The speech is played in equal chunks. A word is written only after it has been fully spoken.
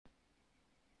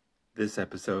This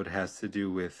episode has to do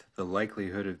with the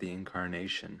likelihood of the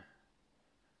incarnation.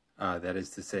 That is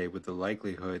to say, with the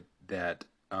likelihood that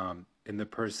in the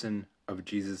person of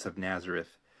Jesus of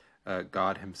Nazareth,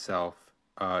 God Himself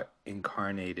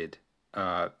incarnated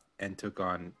and took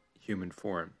on human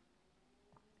form.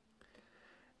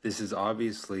 This is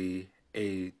obviously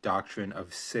a doctrine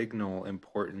of signal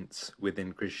importance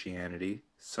within Christianity.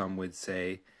 Some would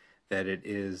say that it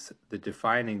is the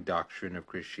defining doctrine of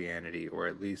Christianity, or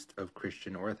at least of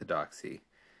Christian orthodoxy.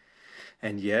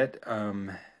 And yet,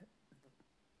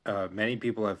 many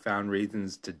people have found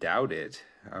reasons to doubt it.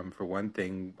 For one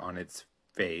thing, on its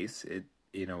face, it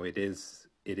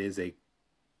is a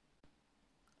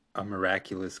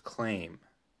miraculous claim.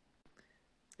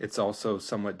 It's also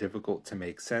somewhat difficult to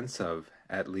make sense of,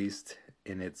 at least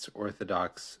in its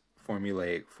orthodox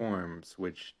formulaic forms,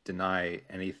 which deny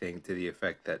anything to the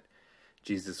effect that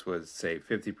Jesus was, say,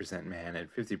 50% man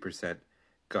and 50%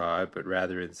 God, but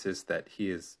rather insist that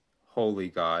He is wholly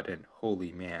God and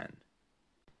wholly man.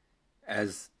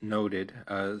 As noted,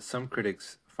 some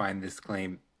critics find this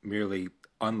claim merely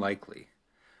unlikely,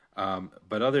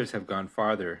 but others have gone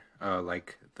farther,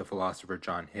 like the philosopher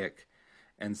John Hick,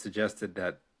 and suggested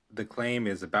that the claim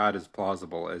is about as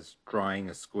plausible as drawing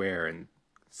a square and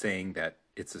saying that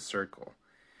it's a circle.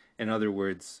 In other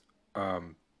words,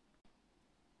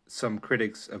 some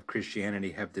critics of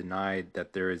Christianity have denied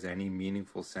that there is any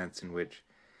meaningful sense in which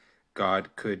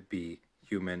God could be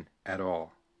human at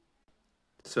all.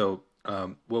 So,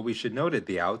 what we should note at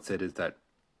the outset is that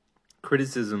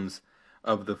criticisms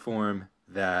of the form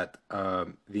that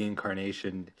the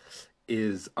incarnation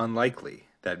is unlikely,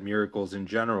 that miracles in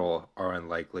general are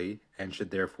unlikely, and should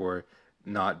therefore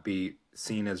not be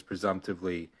seen as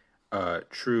presumptively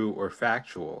true or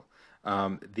factual.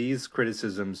 These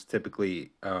criticisms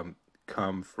typically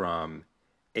come from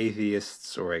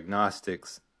atheists or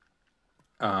agnostics.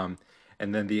 And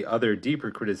then the other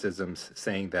deeper criticisms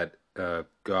saying that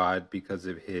God, because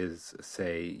of his,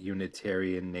 say,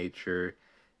 Unitarian nature,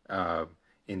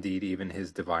 indeed even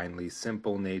his divinely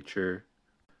simple nature,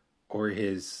 or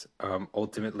his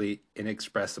ultimately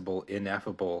inexpressible,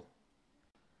 ineffable,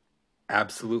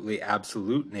 absolutely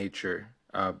absolute nature,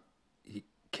 he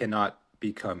cannot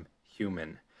become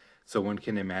human. So one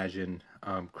can imagine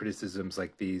criticisms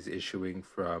like these issuing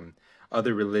from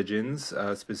other religions,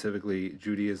 specifically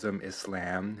Judaism,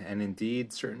 Islam, and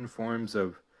indeed certain forms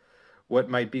of what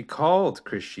might be called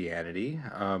Christianity,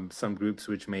 some groups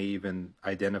which may even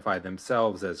identify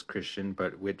themselves as Christian,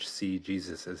 but which see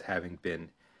Jesus as having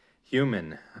been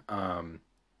human, and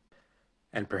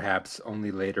perhaps only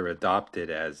later adopted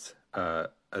as a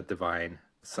divine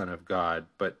Son of God,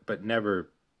 but never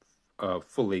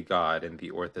fully God in the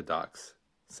Orthodox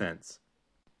sense.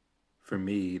 For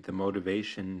me, the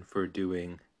motivation for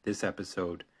doing this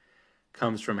episode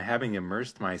comes from having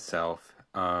immersed myself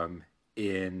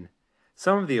in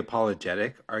some of the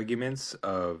apologetic arguments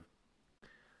of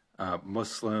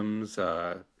Muslims,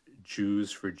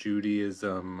 Jews for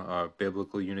Judaism,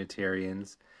 biblical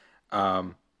Unitarians,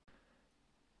 um,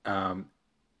 um,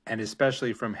 and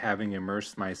especially from having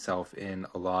immersed myself in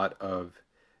a lot of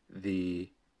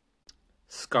the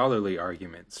scholarly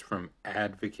arguments from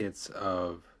advocates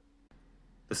of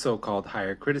the so-called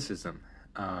higher criticism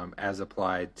as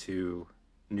applied to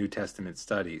New Testament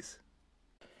studies.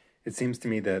 It seems to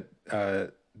me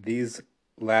that these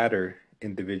latter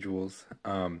individuals,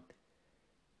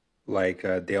 like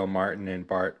Dale Martin and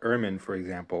Bart Ehrman, for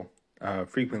example,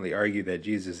 frequently argue that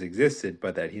Jesus existed,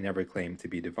 but that he never claimed to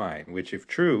be divine, which, if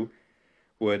true,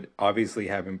 would obviously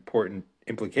have important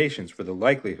implications for the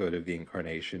likelihood of the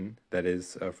incarnation, that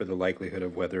is, for the likelihood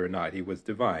of whether or not he was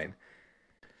divine.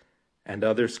 And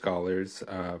other scholars,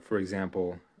 for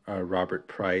example, Robert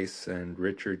Price and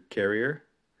Richard Carrier,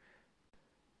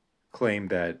 claim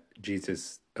that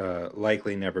Jesus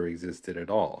likely never existed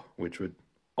at all, which would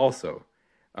also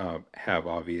have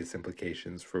obvious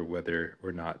implications for whether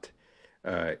or not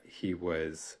he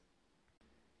was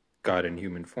God in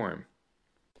human form.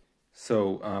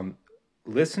 So,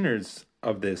 listeners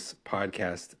of this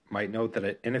podcast might note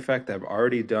that, in effect, I've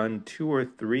already done 2 or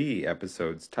 3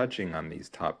 episodes touching on these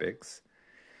topics,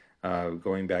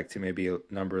 going back to maybe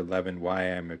number 11, Why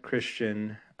I'm a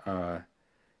Christian,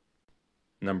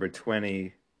 number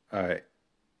 20,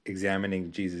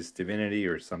 Examining Jesus' Divinity,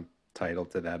 or some title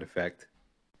to that effect,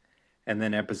 and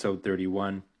then episode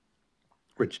 31,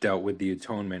 which dealt with the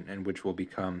atonement and which will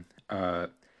become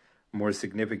more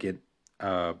significant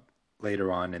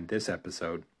later on in this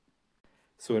episode.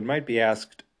 So it might be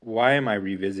asked, why am I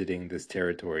revisiting this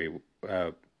territory?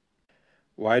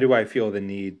 Why do I feel the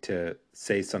need to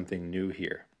say something new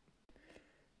here?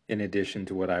 in addition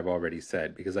to what I've already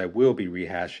said, because I will be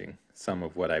rehashing some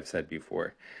of what I've said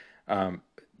before. Um,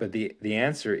 but the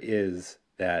answer is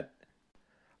that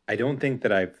I don't think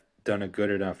that I've done a good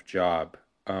enough job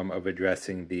of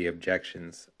addressing the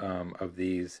objections of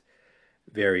these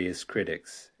various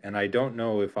critics. And I don't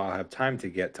know if I'll have time to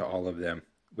get to all of them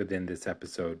within this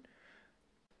episode.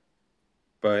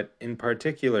 But in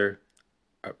particular,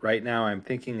 right now I'm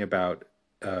thinking about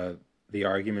uh, the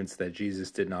arguments that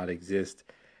Jesus did not exist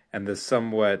and the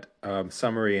somewhat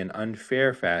summary and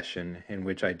unfair fashion in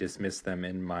which I dismissed them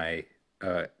in my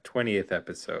 20th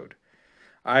episode.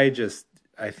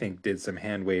 I think, did some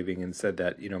hand waving and said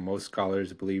that, most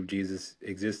scholars believe Jesus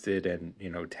existed, and,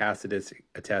 Tacitus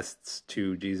attests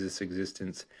to Jesus'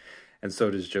 existence, and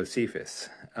so does Josephus.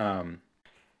 And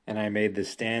I made the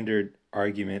standard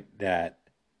argument that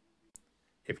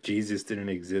if Jesus didn't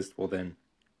exist, well, then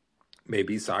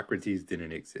maybe Socrates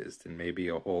didn't exist, and maybe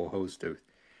a whole host of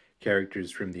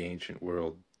characters from the ancient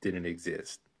world didn't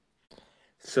exist.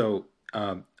 So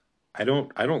I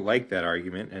don't like that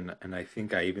argument, and I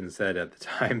think I even said at the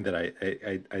time that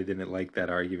I didn't like that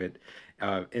argument,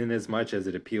 in as much as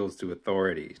it appeals to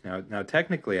authority. Now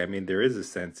technically, I mean, there is a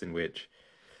sense in which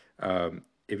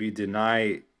if you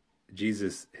deny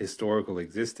Jesus' historical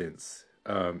existence,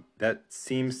 that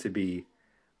seems to be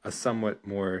a somewhat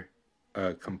more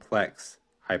complex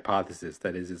hypothesis.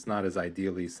 That is, it's not as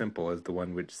ideally simple as the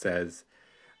one which says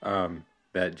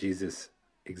that Jesus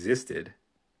existed,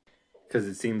 because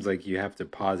it seems like you have to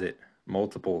posit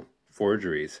multiple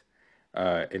forgeries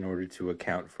in order to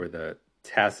account for the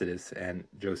Tacitus and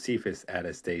Josephus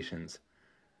attestations.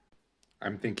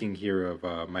 I'm thinking here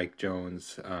of Mike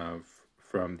Jones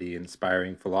from the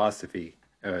Inspiring Philosophy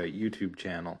YouTube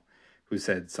channel, who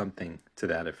said something to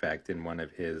that effect in one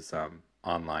of his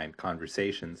online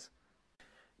conversations.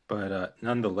 But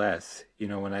nonetheless,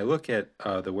 when I look at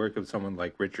the work of someone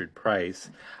like Richard Price,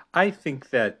 I think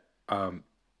that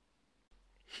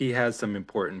he has some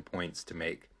important points to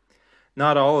make.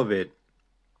 Not all of it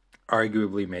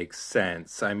arguably makes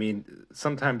sense. I mean,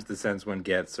 sometimes the sense one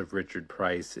gets of Richard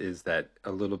Price is that,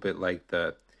 a little bit like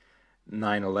the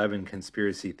 9/11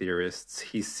 conspiracy theorists,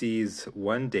 he sees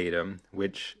one datum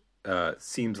which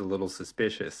seems a little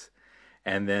suspicious,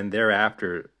 and then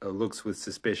thereafter looks with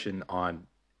suspicion on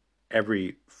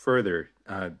every further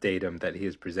datum that he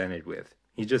is presented with.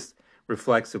 He just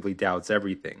reflexively doubts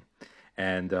everything.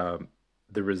 And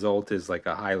the result is like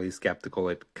a highly skeptical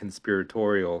and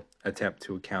conspiratorial attempt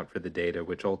to account for the data,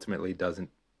 which ultimately doesn't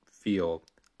feel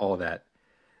all that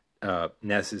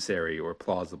necessary or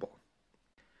plausible.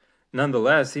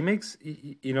 Nonetheless, he makes,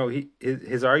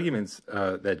 his arguments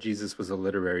that Jesus was a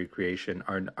literary creation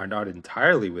are not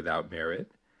entirely without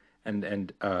merit, and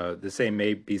the same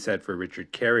may be said for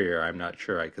Richard Carrier. I'm not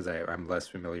sure, because I'm less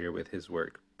familiar with his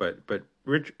work, but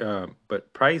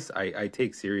Price I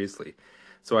take seriously.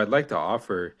 So I'd like to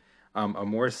offer a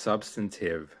more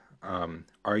substantive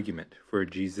argument for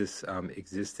Jesus'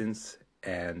 existence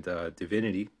and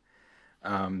divinity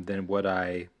than what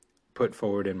I put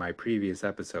forward in my previous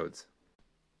episodes.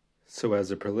 So as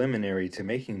a preliminary to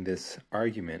making this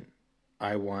argument,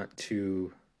 I want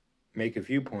to make a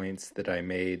few points that I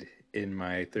made in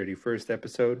my 31st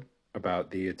episode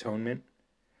about the atonement,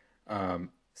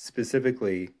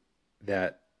 specifically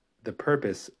that the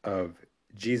purpose of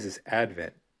Jesus'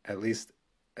 advent, at least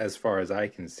as far as I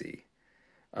can see,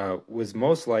 was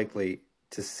most likely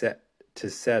to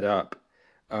set up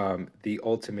the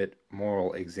ultimate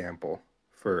moral example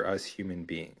for us human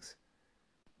beings.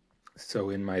 So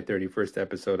in my 31st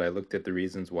episode, I looked at the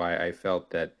reasons why I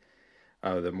felt that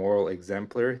the moral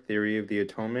exemplar theory of the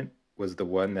atonement was the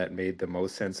one that made the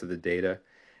most sense of the data.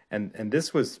 And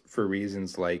this was for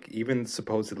reasons like even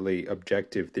supposedly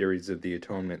objective theories of the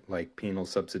atonement, like penal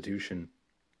substitution,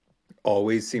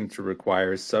 always seem to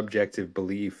require subjective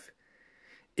belief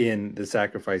in the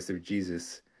sacrifice of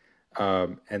Jesus.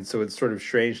 And so it's sort of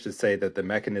strange to say that the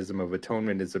mechanism of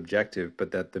atonement is objective,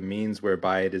 but that the means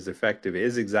whereby it is effective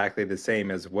is exactly the same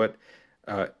as what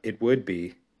it would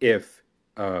be if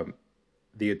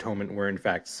the atonement were in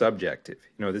fact subjective.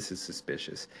 This is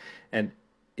suspicious. And,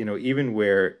 even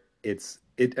where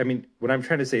I mean, what I'm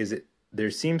trying to say is that there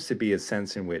seems to be a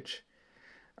sense in which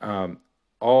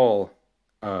all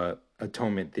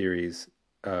atonement theories,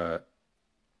 or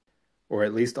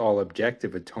at least all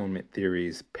objective atonement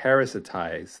theories,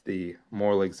 parasitize the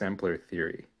moral exemplar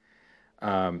theory.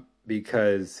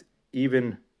 Because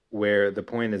even where the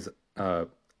point is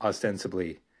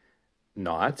ostensibly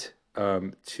not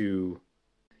to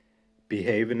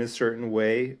behave in a certain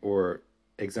way or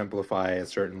exemplify a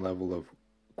certain level of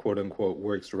quote unquote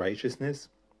works righteousness,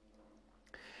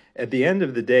 At the end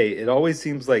of the day, it always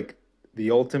seems like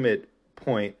the ultimate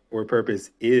point or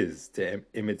purpose is to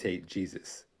imitate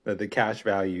Jesus. That the cash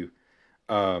value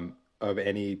of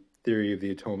any theory of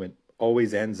the atonement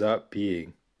always ends up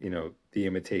being, the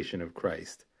imitation of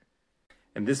Christ.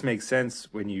 And this makes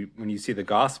sense when you see the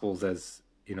Gospels as,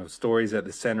 stories at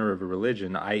the center of a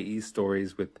religion, i.e.,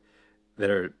 stories that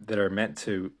are meant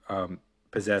to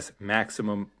possess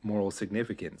maximum moral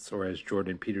significance, or as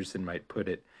Jordan Peterson might put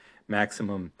it,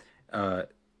 maximum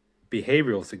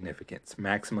behavioral significance,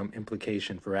 maximum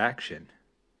implication for action.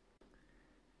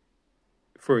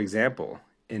 For example,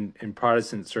 in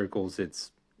Protestant circles,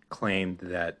 it's claimed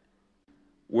that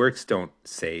works don't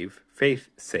save, faith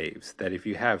saves. That if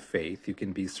you have faith, you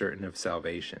can be certain of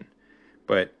salvation.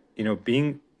 But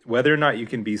being whether or not you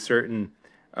can be certain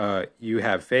you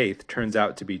have faith turns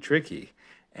out to be tricky,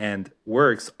 and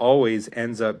works always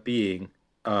ends up being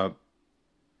an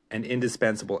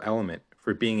indispensable element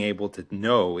for being able to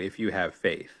know if you have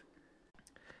faith.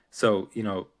 So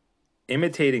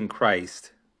imitating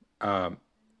Christ,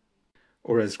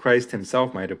 or as Christ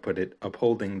himself might have put it,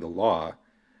 upholding the law,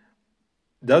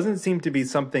 doesn't seem to be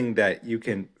something that you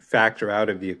can factor out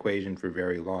of the equation for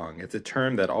very long. It's a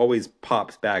term that always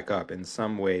pops back up in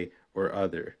some way or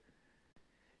other.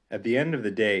 At the end of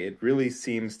the day, it really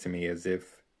seems to me as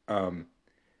if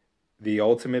the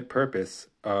ultimate purpose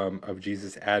of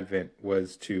Jesus' advent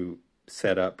was to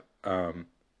set up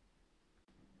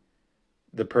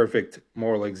the perfect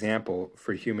moral example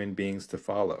for human beings to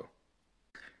follow,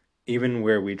 even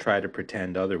where we try to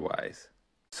pretend otherwise.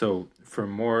 So for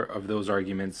more of those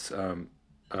arguments,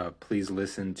 please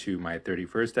listen to my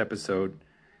 31st episode.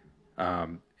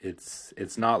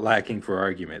 It's not lacking for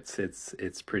arguments.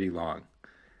 It's pretty long.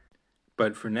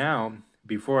 But for now,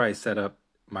 before I set up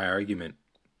my argument,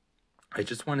 I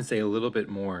just want to say a little bit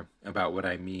more about what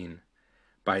I mean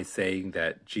by saying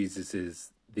that Jesus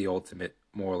is the ultimate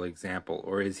moral example,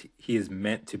 or he is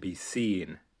meant to be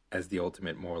seen as the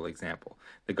ultimate moral example.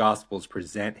 The Gospels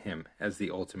present him as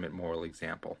the ultimate moral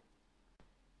example.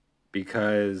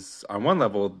 Because on one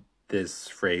level, this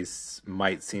phrase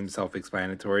might seem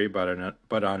self-explanatory, but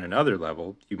on another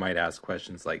level, you might ask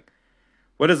questions like,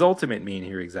 what does ultimate mean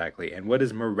here exactly? And what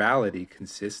does morality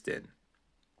consist in?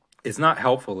 It's not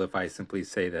helpful if I simply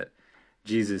say that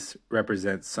Jesus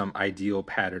represents some ideal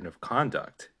pattern of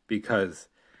conduct, because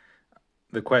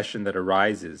the question that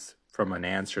arises from an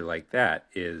answer like that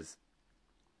is,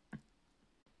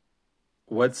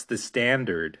 what's the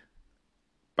standard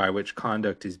by which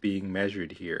conduct is being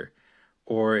measured here?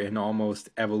 Or in almost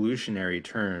evolutionary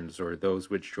terms, or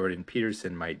those which Jordan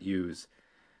Peterson might use,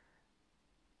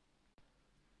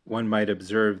 one might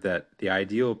observe that the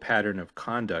ideal pattern of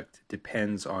conduct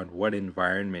depends on what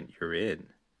environment you're in.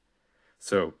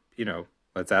 So,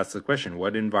 let's ask the question,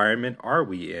 what environment are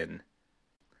we in?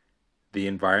 The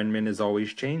environment is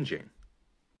always changing.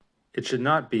 It should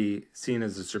not be seen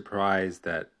as a surprise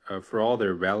that for all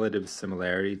their relative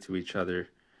similarity to each other,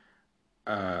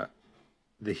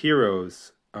 the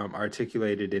heroes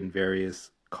articulated in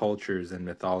various cultures and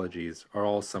mythologies are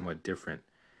all somewhat different.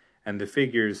 And the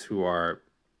figures who are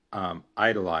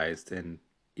idolized in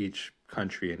each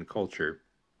country and culture,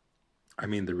 I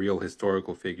mean the real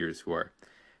historical figures who are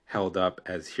held up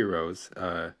as heroes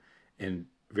in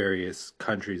various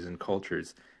countries and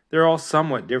cultures, they're all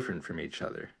somewhat different from each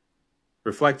other,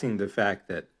 reflecting the fact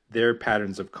that their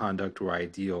patterns of conduct were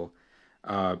ideal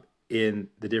in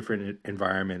the different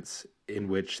environments in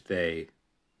which they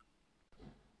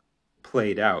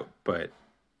played out. But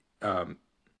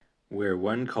where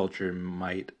one culture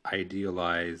might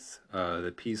idealize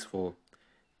the peaceful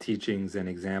teachings and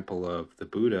example of the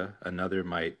Buddha, another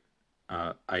might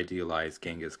idealize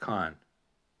Genghis Khan.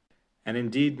 And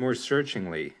indeed, more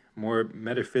searchingly, more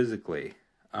metaphysically,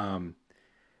 the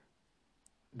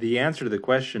answer to the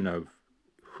question of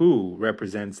who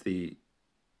represents the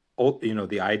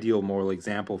ideal moral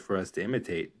example for us to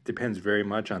imitate depends very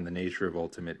much on the nature of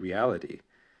ultimate reality.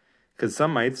 Because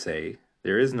some might say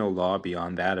there is no law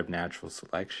beyond that of natural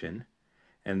selection,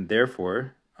 and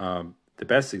therefore the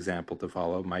best example to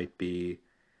follow might be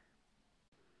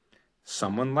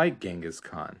someone like Genghis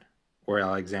Khan or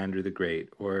Alexander the Great,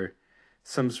 or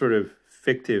some sort of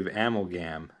fictive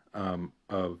amalgam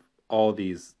of all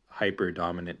these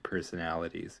hyper-dominant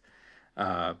personalities.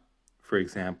 For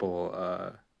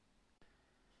example,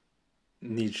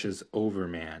 Nietzsche's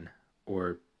Overman,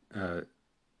 or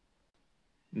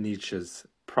Nietzsche's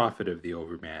Prophet of the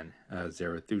Overman,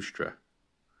 Zarathustra.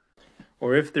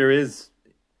 Or if there is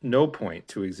no point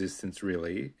to existence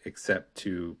really, except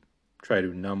to try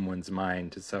to numb one's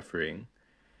mind to suffering,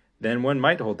 then one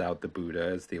might hold out the Buddha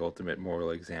as the ultimate moral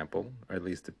example, or at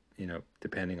least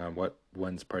depending on what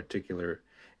one's particular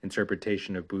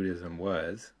interpretation of Buddhism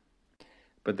was.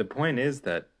 But the point is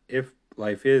that if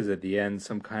life is at the end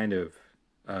some kind of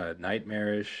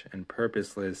nightmarish and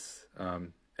purposeless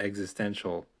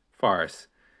existential farce,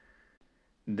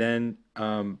 then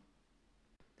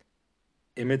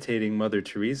imitating Mother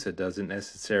Teresa doesn't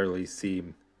necessarily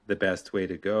seem the best way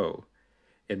to go.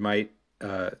 It might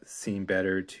seem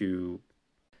better to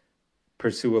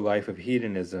pursue a life of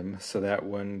hedonism so that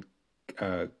one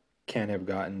can have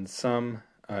gotten some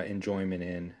enjoyment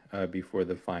in before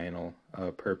the final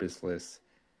purposeless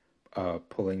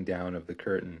pulling down of the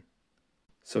curtain.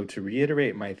 So to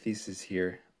reiterate my thesis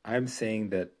here, I'm saying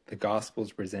that the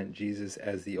Gospels present Jesus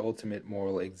as the ultimate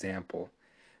moral example,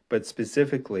 but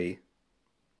specifically,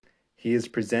 he is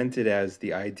presented as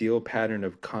the ideal pattern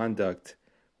of conduct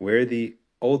where the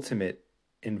ultimate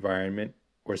environment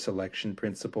or selection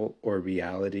principle or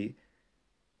reality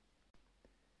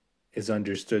is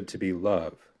understood to be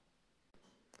love.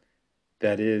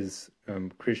 That is,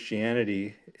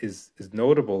 Christianity is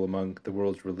notable among the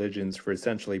world's religions for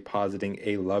essentially positing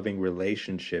a loving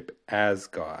relationship as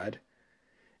God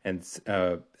and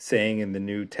saying in the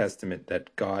New Testament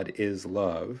that God is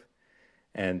love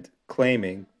and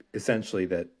claiming essentially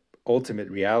that ultimate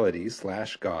reality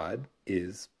 / God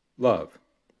is love.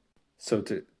 So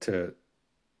to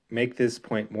make this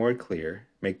point more clear,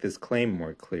 make this claim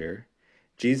more clear,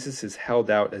 Jesus is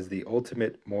held out as the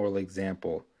ultimate moral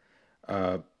example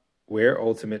where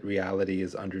ultimate reality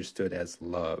is understood as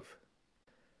love.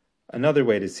 Another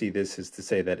way to see this is to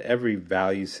say that every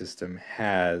value system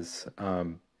has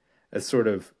a sort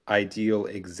of ideal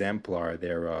exemplar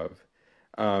thereof.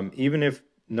 Even if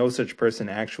no such person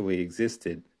actually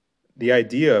existed, the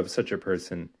idea of such a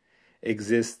person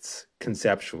exists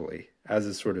conceptually as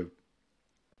a sort of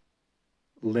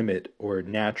limit or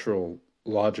natural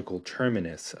logical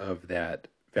terminus of that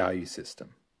value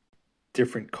system.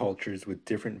 Different cultures with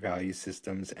different value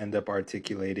systems end up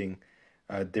articulating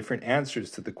different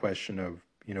answers to the question of,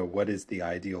 what is the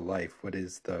ideal life? What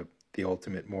is the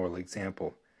ultimate moral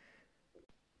example?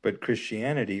 But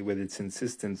Christianity, with its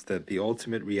insistence that the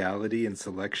ultimate reality and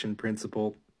selection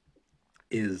principle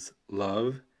is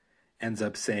love, ends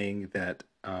up saying that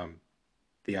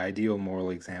the ideal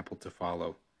moral example to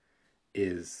follow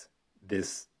is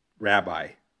this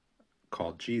rabbi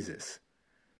called Jesus.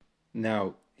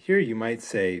 Now, here you might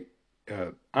say,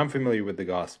 I'm familiar with the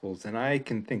Gospels, and I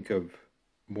can think of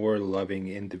more loving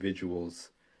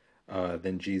individuals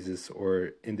than Jesus,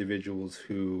 or individuals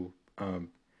who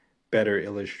better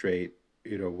illustrate,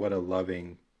 what a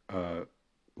loving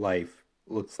life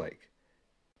looks like.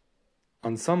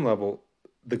 On some level,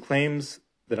 the claims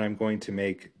that I'm going to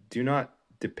make do not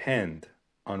depend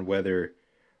on whether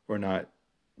or not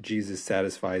Jesus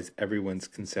satisfies everyone's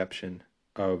conception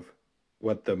of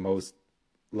what the most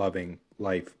loving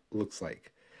life looks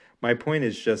like. My point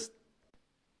is just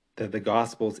that the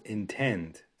Gospels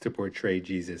intend to portray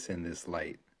Jesus in this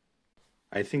light.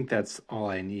 I think that's all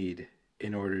I need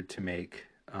in order to make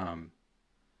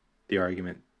the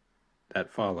argument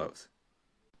that follows.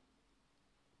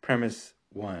 Premise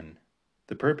 1.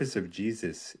 The purpose of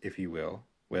Jesus, if you will,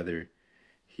 whether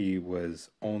he was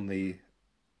only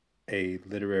a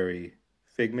literary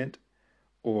figment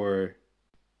or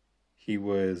he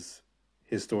was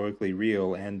historically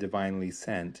real and divinely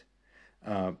sent,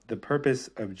 the purpose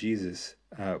of Jesus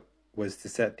was to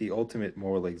set the ultimate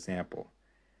moral example.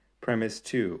 Premise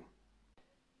 2.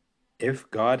 If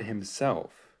God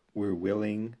himself were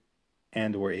willing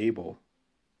and were able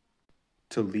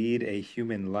to lead a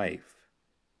human life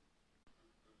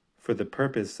for the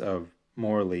purpose of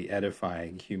morally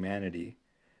edifying humanity,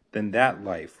 then that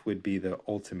life would be the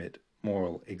ultimate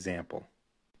moral example.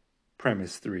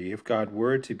 Premise 3. If God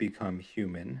were to become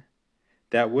human,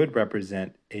 that would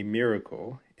represent a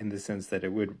miracle in the sense that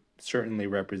it would certainly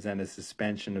represent a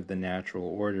suspension of the natural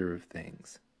order of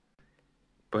things.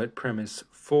 But premise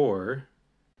 4,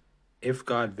 if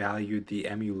God valued the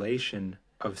emulation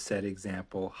of said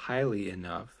example highly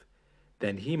enough,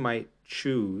 then he might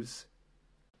choose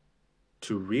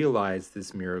to realize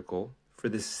this miracle for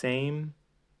the same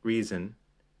reason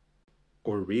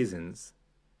or reasons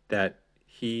that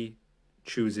he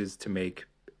chooses to make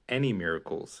any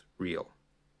miracles real.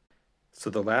 So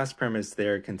the last premise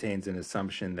there contains an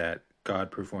assumption that God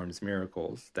performs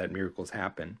miracles, that miracles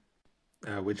happen,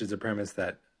 which is a premise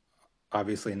that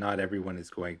obviously not everyone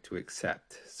is going to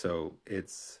accept. So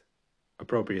it's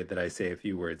appropriate that I say a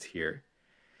few words here.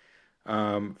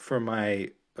 For my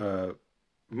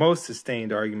most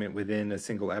sustained argument within a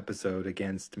single episode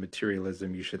against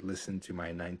materialism, you should listen to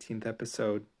my 19th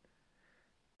episode.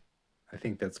 I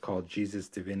think that's called Jesus'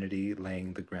 Divinity,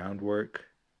 Laying the Groundwork.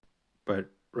 But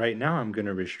right now I'm going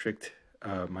to restrict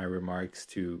my remarks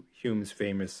to Hume's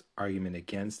famous argument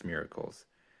against miracles,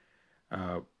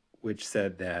 which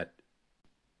said that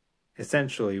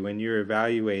essentially when you're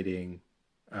evaluating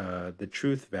the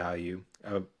truth value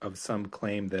of some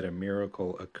claim that a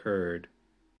miracle occurred,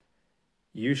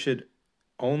 you should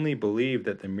only believe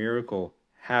that the miracle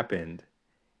happened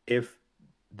if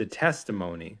the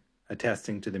testimony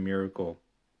attesting to the miracle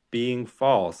being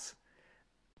false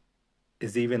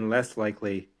is even less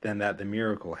likely than that the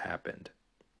miracle happened.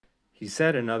 He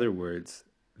said, in other words,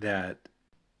 that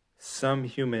some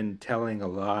human telling a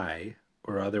lie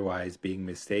or otherwise being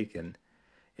mistaken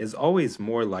is always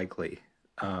more likely,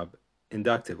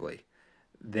 inductively,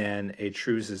 than a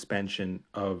true suspension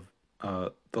of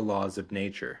the laws of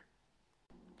nature.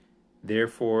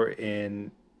 Therefore,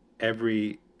 in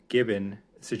every given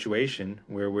situation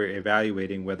where we're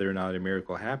evaluating whether or not a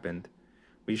miracle happened,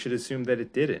 we should assume that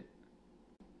it didn't,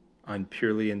 on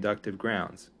purely inductive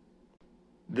grounds.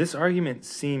 This argument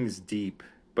seems deep,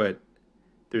 but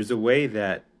there's a way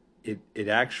that it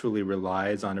actually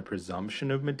relies on a presumption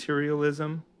of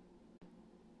materialism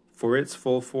for its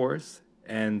full force,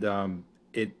 and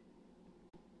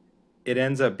it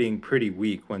ends up being pretty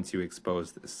weak once you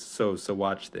expose this. So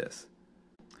watch this.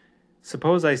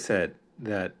 Suppose I said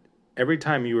that every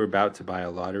time you were about to buy a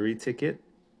lottery ticket,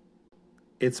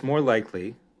 it's more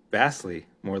likely, vastly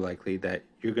more likely, that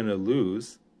you're going to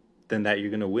lose than that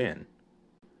you're going to win.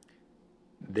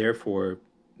 Therefore,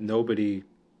 nobody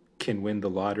can win the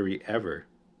lottery ever.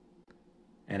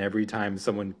 And every time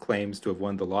someone claims to have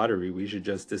won the lottery, we should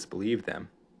just disbelieve them.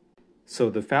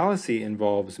 So the fallacy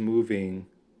involves moving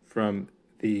from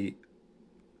the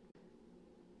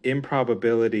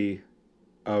improbability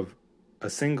of a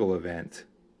single event,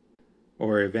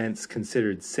 or events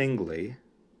considered singly,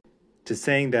 to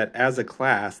saying that as a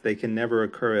class they can never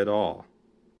occur at all.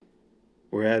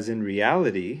 Whereas in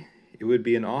reality, it would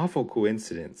be an awful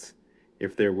coincidence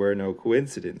if there were no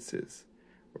coincidences.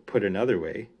 Or put another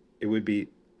way, it would be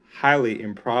highly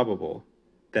improbable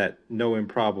that no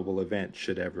improbable event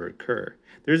should ever occur.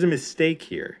 There's a mistake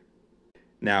here.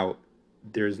 Now,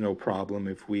 there's no problem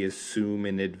if we assume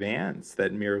in advance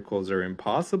that miracles are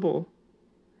impossible,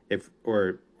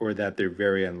 or that they're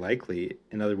very unlikely.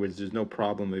 In other words, there's no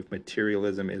problem if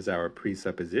materialism is our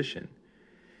presupposition.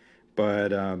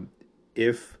 But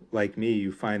if, like me,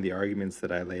 you find the arguments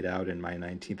that I laid out in my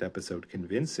 19th episode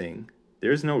convincing,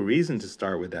 there's no reason to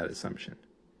start with that assumption.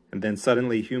 And then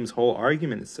suddenly Hume's whole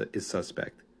argument is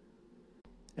suspect.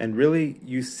 And really,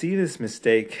 you see this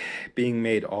mistake being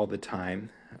made all the time,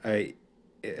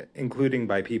 including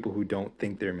by people who don't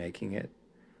think they're making it.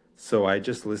 So I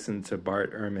just listened to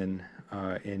Bart Ehrman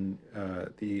in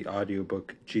the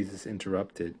audiobook Jesus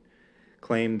Interrupted,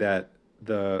 claim that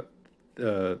the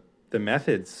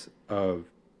methods of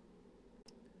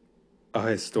a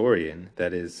historian,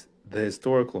 that is, the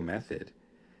historical method,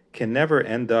 can never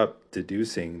end up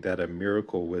deducing that a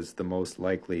miracle was the most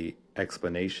likely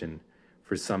explanation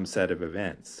for some set of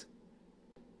events.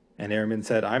 And Ehrman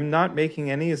said, I'm not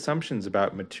making any assumptions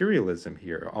about materialism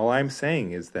here. All I'm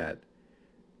saying is that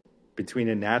between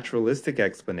a naturalistic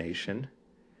explanation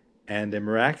and a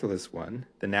miraculous one,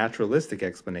 the naturalistic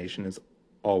explanation is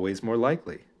always more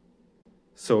likely.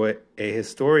 So a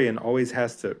historian always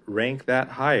has to rank that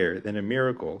higher than a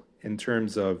miracle in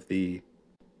terms of the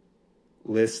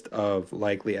list of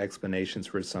likely explanations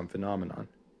for some phenomenon.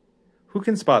 Who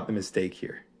can spot the mistake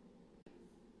here?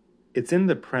 It's in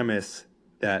the premise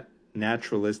that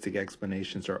naturalistic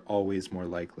explanations are always more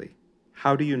likely.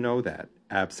 How do you know that,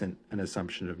 absent an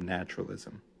assumption of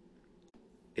naturalism?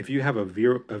 If you have a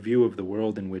view of the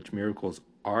world in which miracles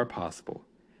are possible,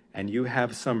 and you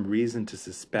have some reason to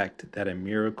suspect that a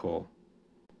miracle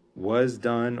was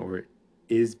done or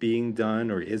is being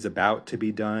done or is about to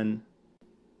be done,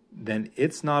 then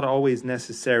it's not always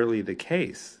necessarily the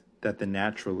case that the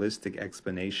naturalistic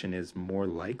explanation is more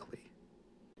likely.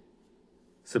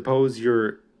 Suppose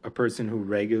you're a person who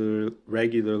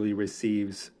regularly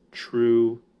receives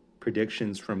true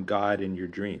predictions from God in your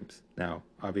dreams. Now,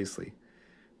 obviously,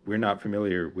 we're not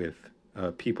familiar with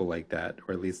people like that,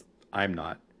 or at least I'm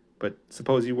not. But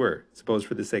suppose you were. Suppose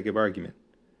for the sake of argument.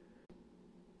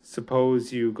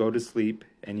 Suppose you go to sleep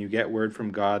and you get word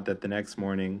from God that the next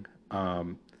morning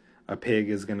a pig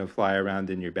is going to fly around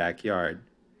in your backyard.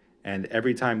 And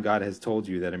every time God has told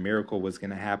you that a miracle was going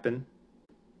to happen,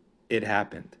 it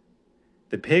happened.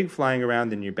 The pig flying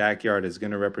around in your backyard is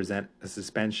going to represent a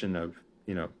suspension of,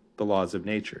 the laws of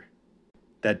nature.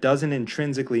 That doesn't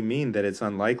intrinsically mean that it's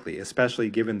unlikely, especially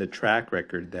given the track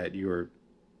record that your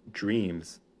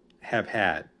dreams have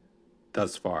had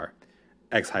thus far,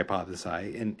 ex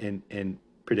hypothesi, in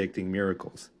predicting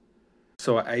miracles.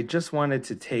 So I just wanted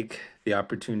to take the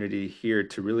opportunity here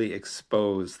to really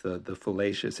expose the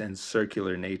fallacious and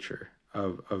circular nature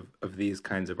of these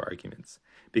kinds of arguments,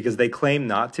 because they claim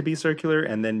not to be circular,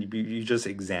 and then you just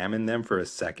examine them for a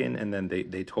second and then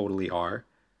they totally are.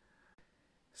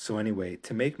 So anyway,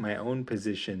 to make my own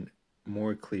position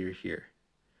more clear here,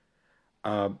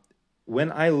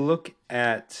 when I look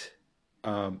at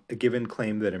a given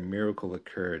claim that a miracle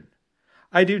occurred,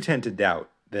 I do tend to doubt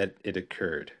that it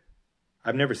occurred.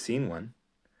 I've never seen one,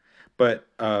 but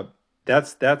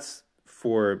that's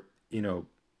for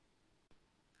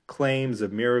claims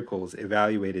of miracles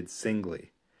evaluated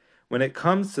singly. When it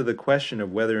comes to the question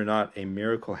of whether or not a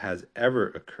miracle has ever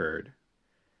occurred,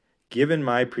 given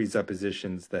my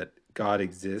presuppositions that God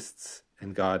exists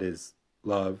and God is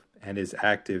love and is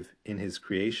active in his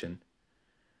creation,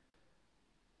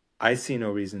 I see no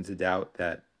reason to doubt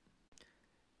that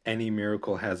any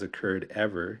miracle has occurred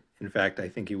ever. In fact, I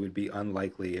think it would be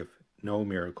unlikely if no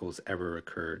miracles ever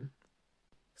occurred.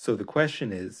 So the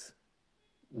question is,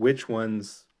 which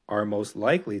ones are most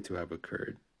likely to have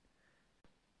occurred?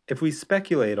 If we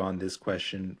speculate on this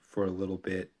question for a little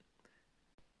bit,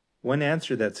 one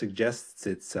answer that suggests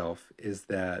itself is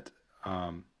that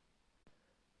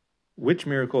which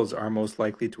miracles are most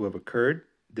likely to have occurred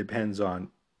depends on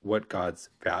what God's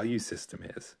value system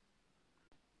is.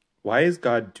 Why is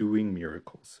God doing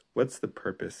miracles? What's the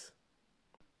purpose?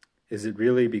 Is it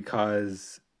really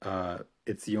because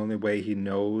it's the only way he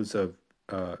knows of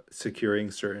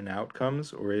securing certain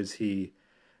outcomes, or is he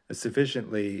a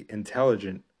sufficiently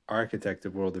intelligent architect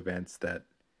of world events that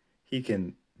he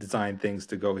can design things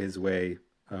to go his way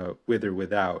with or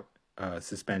without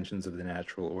suspensions of the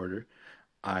natural order?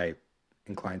 I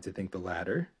incline to think the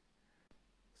latter.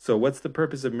 So what's the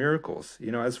purpose of miracles?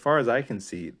 As far as I can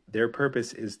see, their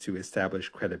purpose is to establish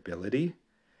credibility,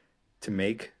 to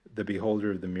make the beholder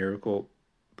of the miracle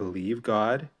believe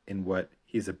God in what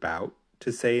he's about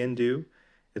to say and do.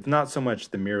 It's not so much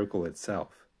the miracle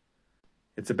itself.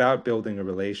 It's about building a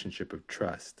relationship of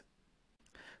trust.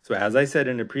 So as I said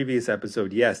in a previous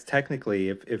episode, yes, technically,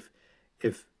 if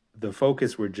the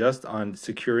focus were just on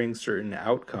securing certain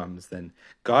outcomes, then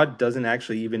God doesn't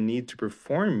actually even need to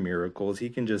perform miracles. He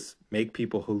can just make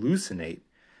people hallucinate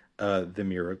the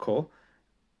miracle,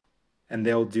 and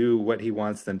they'll do what he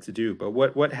wants them to do. But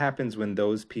what happens when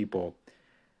those people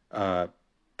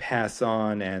pass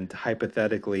on and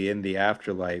hypothetically in the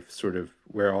afterlife, sort of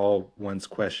where all one's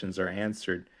questions are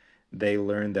answered, they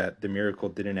learn that the miracle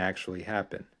didn't actually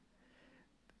happen?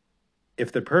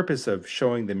 If the purpose of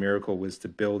showing the miracle was to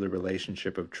build a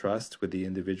relationship of trust with the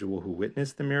individual who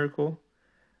witnessed the miracle,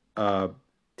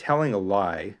 telling a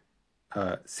lie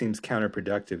seems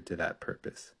counterproductive to that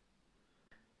purpose.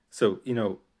 So,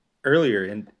 earlier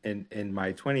in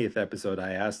my 20th episode,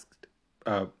 I asked,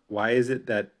 why is it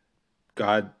that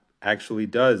God actually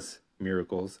does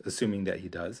miracles, assuming that he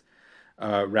does,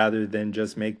 rather than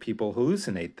just make people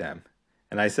hallucinate them?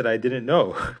 And I said I didn't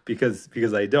know because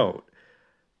I don't.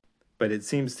 But it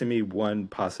seems to me one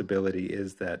possibility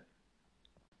is that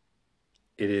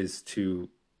it is to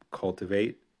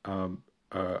cultivate a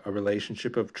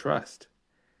relationship of trust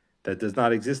that does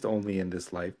not exist only in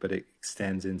this life, but it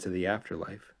extends into the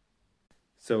afterlife.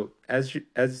 So as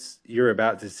you're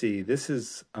about to see, this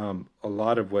is a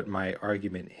lot of what my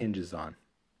argument hinges on.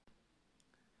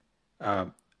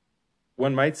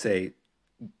 One might say,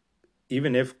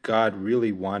 even if God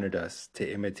really wanted us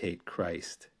to imitate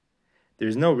Christ,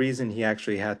 there's no reason he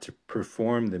actually had to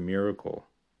perform the miracle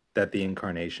that the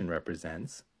incarnation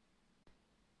represents.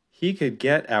 He could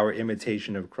get our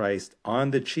imitation of Christ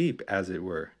on the cheap, as it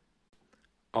were.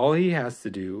 All he has to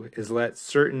do is let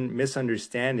certain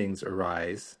misunderstandings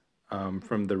arise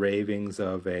from the ravings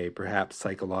of a perhaps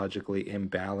psychologically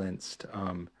imbalanced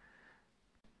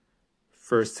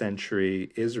first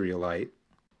century Israelite.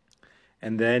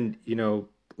 And then,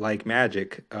 like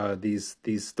magic, these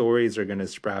stories are going to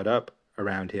sprout up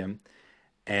around him,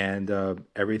 and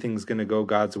everything's going to go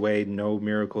God's way, no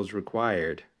miracles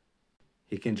required.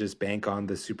 He can just bank on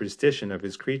the superstition of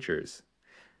his creatures.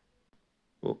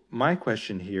 Well, my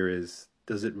question here is,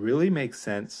 does it really make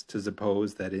sense to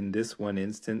suppose that in this one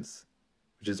instance,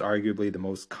 which is arguably the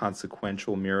most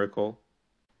consequential miracle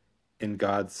in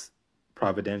God's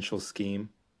providential scheme,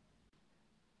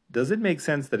 does it make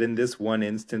sense that in this one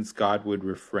instance God would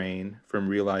refrain from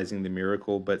realizing the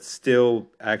miracle but still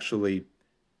actually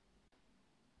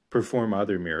perform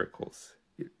other miracles?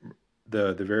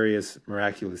 The various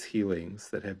miraculous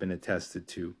healings that have been attested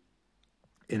to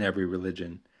in every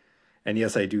religion. And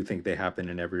yes, I do think they happen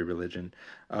in every religion,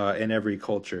 in every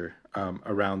culture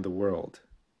around the world.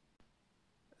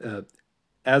 Uh,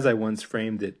 as I once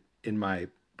framed it in my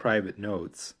private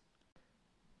notes,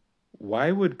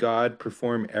 why would God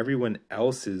perform everyone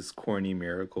else's corny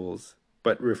miracles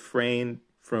but refrain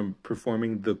from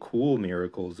performing the cool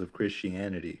miracles of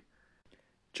Christianity?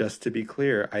 Just to be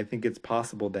clear, I think it's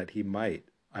possible that he might.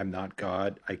 I'm not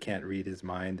God. I can't read his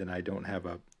mind, and I don't have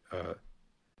a,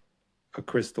 a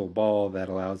crystal ball that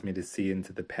allows me to see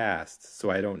into the past, so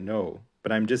I don't know.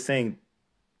 But I'm just saying,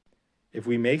 if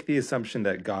we make the assumption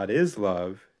that God is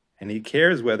love, and he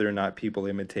cares whether or not people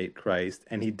imitate Christ,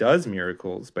 and he does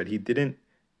miracles, but he didn't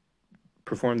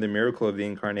perform the miracle of the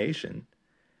incarnation,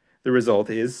 the result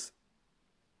is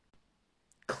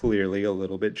clearly a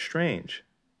little bit strange.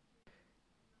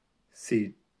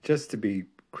 See, just to be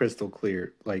crystal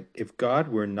clear, like if God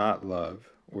were not love,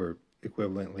 or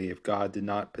equivalently, if God did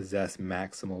not possess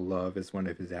maximal love as one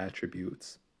of his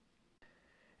attributes,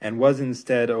 and was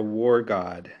instead a war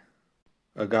god,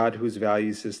 a god whose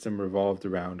value system revolved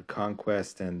around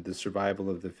conquest and the survival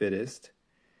of the fittest,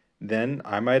 then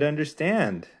I might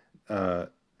understand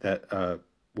that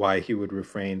why he would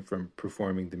refrain from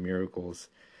performing the miracles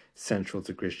central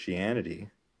to Christianity,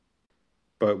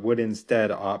 but would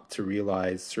instead opt to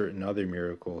realize certain other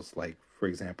miracles, like, for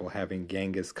example, having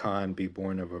Genghis Khan be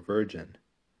born of a virgin.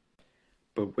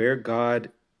 But where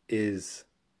God is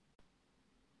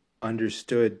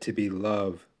understood to be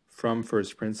love from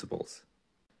first principles,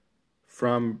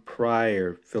 from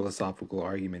prior philosophical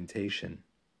argumentation,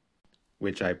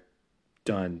 which I've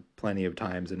done plenty of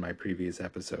times in my previous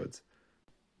episodes,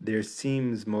 there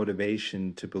seems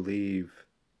motivation to believe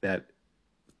that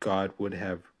God would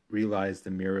have realized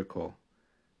the miracle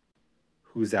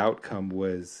whose outcome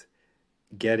was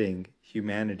getting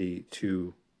humanity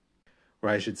to, or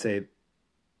I should say,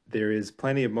 there is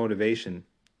plenty of motivation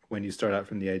when you start out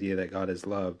from the idea that God is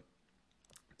love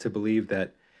to believe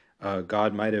that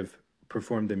God might have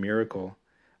performed a miracle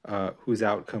whose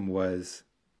outcome was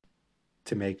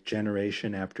to make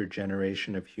generation after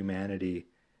generation of humanity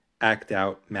act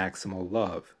out maximal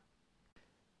love.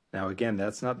 Now, again,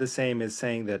 that's not the same as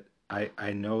saying that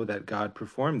I know that God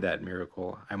performed that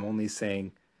miracle. I'm only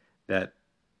saying that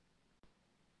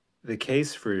the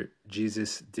case for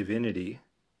Jesus' divinity,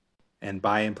 and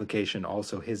by implication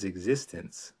also his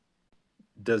existence,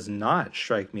 does not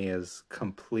strike me as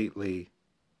completely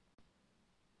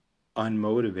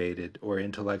unmotivated or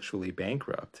intellectually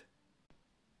bankrupt.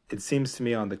 It seems to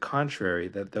me, on the contrary,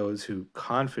 that those who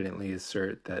confidently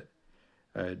assert that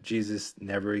Jesus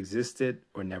never existed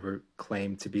or never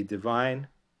claimed to be divine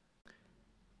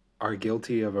are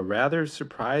guilty of a rather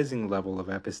surprising level of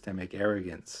epistemic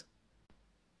arrogance,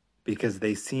 because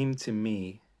they seem to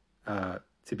me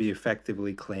to be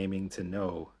effectively claiming to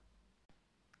know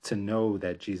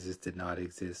that Jesus did not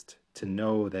exist, to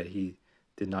know that he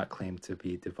did not claim to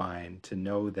be divine, to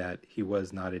know that he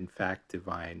was not in fact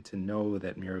divine, to know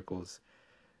that miracles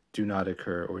do not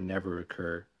occur or never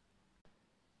occur.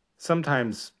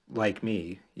 Sometimes, like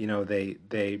me,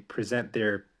 they present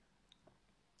their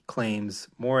claims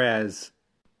more as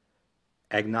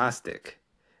agnostic.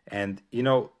 And,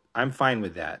 I'm fine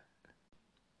with that.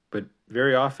 But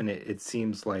very often it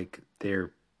seems like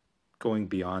they're going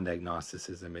beyond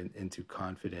agnosticism into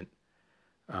confident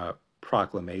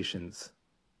proclamations.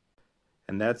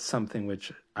 And that's something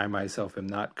which I myself am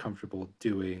not comfortable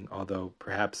doing, although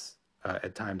perhaps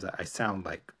at times I sound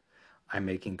like I'm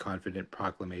making confident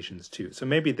proclamations too. So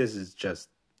maybe this is just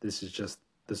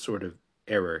the sort of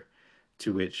error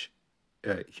to which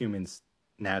humans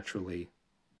naturally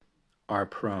are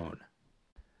prone.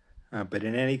 But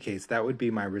in any case, that would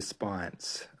be my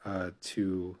response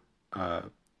to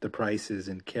the prices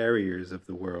and carriers of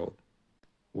the world.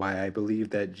 Why I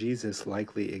believe that Jesus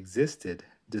likely existed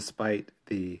despite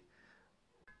the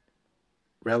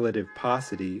relative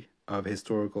paucity of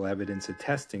historical evidence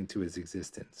attesting to his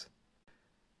existence.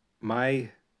 My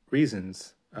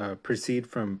reasons proceed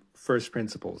from first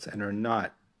principles and are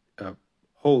not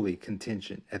wholly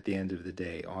contingent at the end of the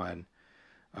day on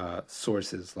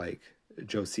sources like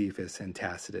Josephus and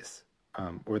Tacitus,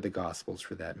 or the Gospels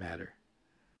for that matter.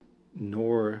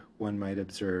 Nor, one might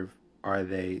observe, are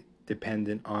they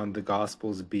dependent on the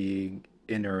Gospels being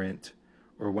inerrant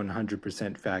or 100%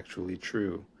 factually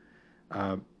true.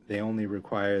 They only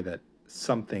require that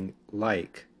something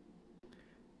like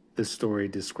the story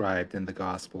described in the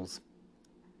Gospels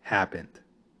happened.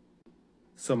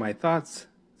 So my thoughts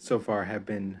so far have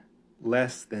been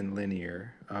less than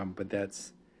linear, but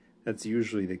that's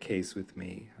usually the case with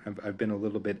me. I've been a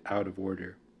little bit out of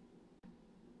order.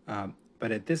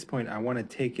 But at this point, I want to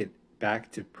take it back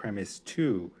to premise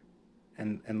 2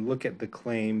 and look at the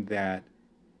claim that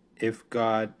if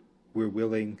God were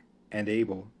willing and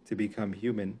able to become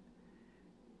human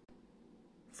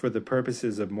for the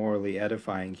purposes of morally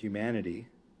edifying humanity,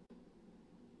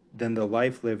 then the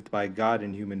life lived by God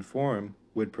in human form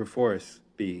would perforce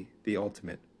be the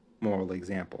ultimate moral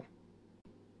example.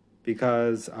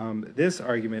 Because this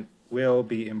argument will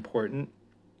be important,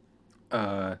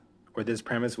 or this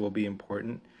premise will be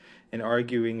important in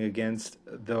arguing against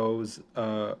those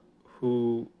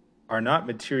who are not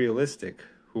materialistic,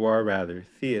 who are rather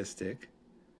theistic,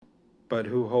 but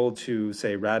who hold to,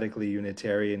 say, radically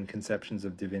Unitarian conceptions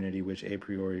of divinity which a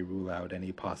priori rule out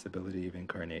any possibility of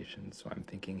incarnation. So I'm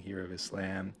thinking here of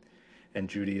Islam and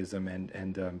Judaism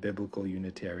and biblical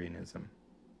Unitarianism.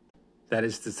 That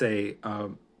is to say,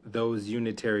 those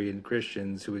Unitarian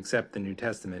Christians who accept the New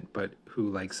Testament, but who,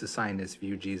 like Socinus,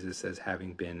 view Jesus as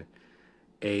having been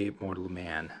a mortal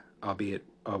man, albeit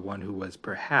one who was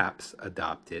perhaps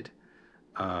adopted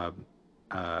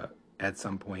at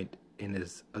some point in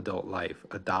his adult life,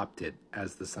 adopted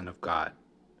as the Son of God,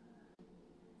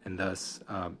 and thus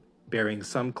bearing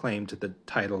some claim to the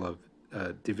title of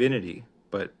divinity,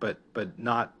 but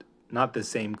not the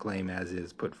same claim as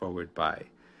is put forward by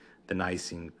the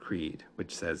Nicene Creed,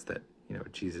 which says that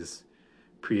Jesus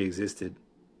pre-existed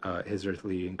his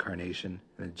earthly incarnation,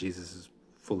 and that Jesus is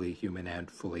fully human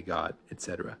and fully God,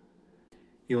 etc.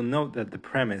 You'll note that the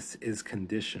premise is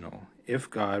conditional. If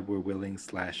God were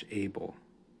willing/able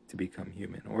to become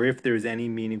human, or if there is any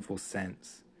meaningful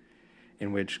sense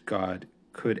in which God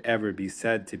could ever be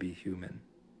said to be human,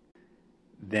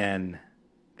 then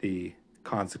the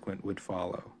consequent would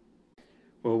follow.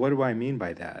 Well, what do I mean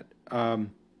by that?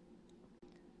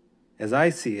 As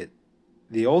I see it,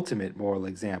 the ultimate moral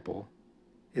example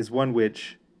is one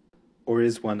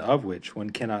of which one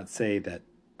cannot say that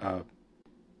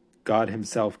God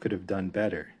himself could have done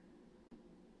better.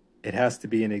 It has to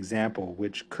be an example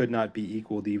which could not be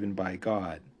equaled even by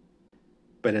God.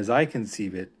 But as I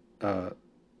conceive it,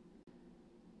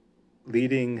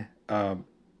 leading or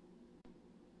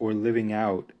living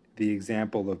out the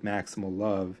example of maximal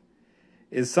love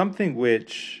is something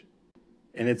which,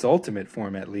 in its ultimate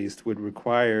form at least, would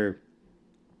require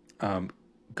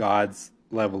God's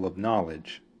level of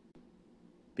knowledge.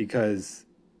 Because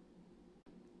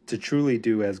to truly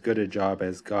do as good a job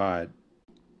as God,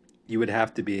 you would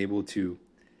have to be able to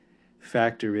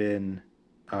factor in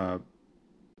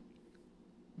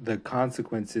the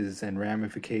consequences and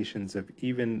ramifications of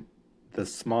even the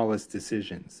smallest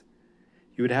decisions.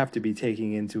 You would have to be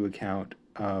taking into account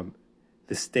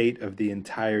the state of the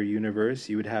entire universe.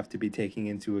 You would have to be taking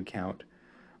into account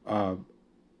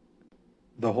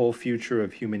the whole future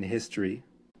of human history,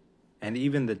 and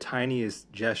even the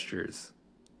tiniest gestures,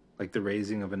 like the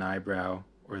raising of an eyebrow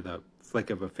or the flick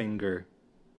of a finger.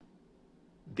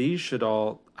 These should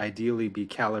all ideally be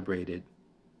calibrated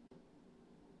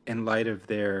in light of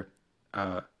their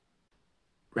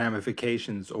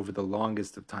ramifications over the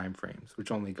longest of time frames, which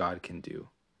only God can do.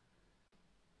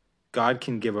 God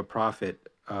can give a prophet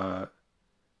a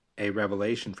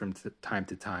revelation from time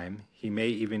to time. He may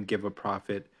even give a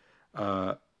prophet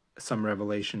some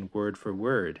revelation word for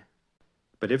word.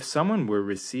 But if someone were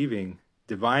receiving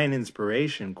divine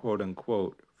inspiration, quote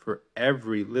unquote, for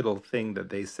every little thing that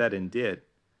they said and did,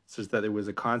 such that there was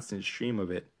a constant stream of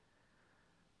it,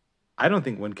 I don't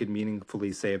think one could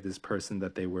meaningfully say of this person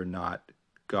that they were not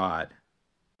God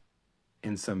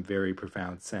in some very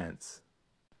profound sense.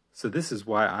 So this is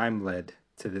why I'm led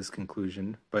to this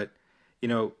conclusion. But,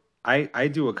 I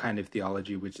do a kind of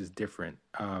theology which is different.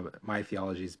 My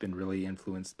theology has been really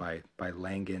influenced by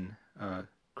Langen,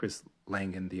 Chris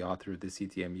Langen, the author of the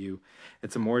CTMU.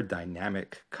 It's a more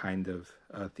dynamic kind of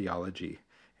theology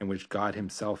in which God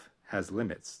himself has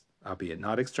limits, albeit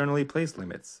not externally placed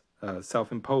limits,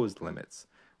 self-imposed limits,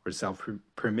 or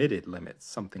self-permitted limits,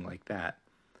 something like that.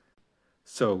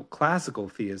 So classical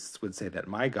theists would say that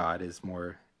my God is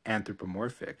more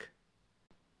anthropomorphic,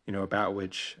 about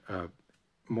which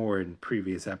more in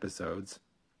previous episodes.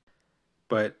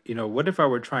 But, what if I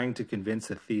were trying to convince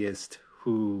a theist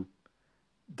who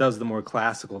does the more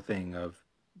classical thing of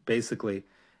basically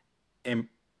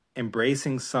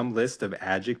embracing some list of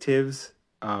adjectives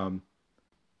and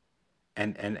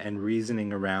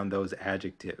reasoning around those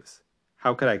adjectives?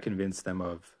 How could I convince them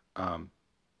of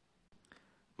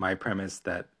my premise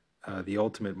that the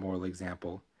ultimate moral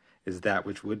example is that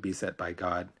which would be set by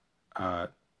God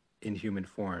in human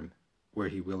form, were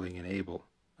he willing and able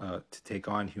to take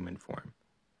on human form?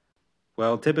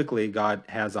 Well, typically God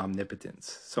has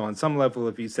omnipotence. So on some level,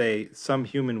 if you say some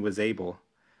human was able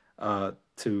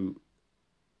to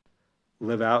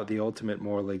live out the ultimate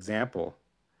moral example,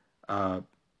 uh,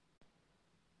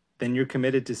 then you're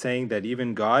committed to saying that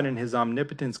even God in his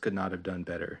omnipotence could not have done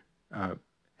better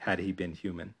had he been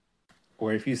human.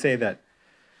 Or if you say that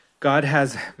God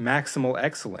has maximal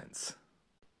excellence,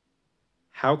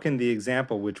 how can the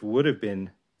example which would have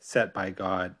been set by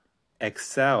God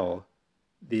excel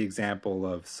the example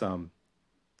of some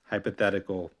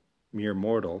hypothetical mere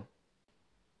mortal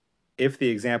if the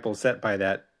example set by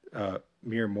that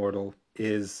mere mortal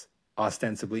is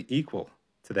ostensibly equal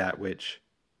to that which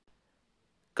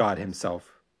God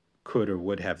himself could or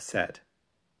would have set?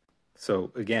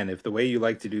 So again, if the way you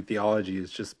like to do theology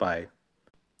is just by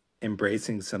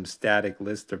embracing some static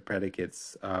list of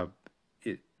predicates,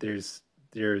 there's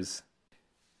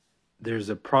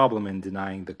a problem in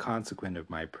denying the consequent of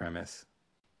my premise,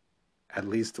 at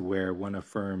least where one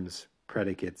affirms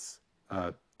predicates,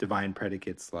 divine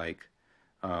predicates like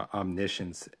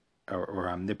omniscience or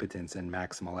omnipotence and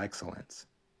maximal excellence.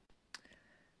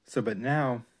 So, but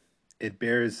now it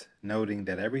bears noting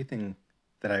that everything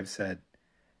that I've said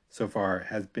so far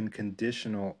has been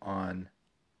conditional on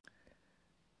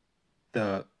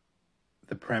the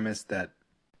premise that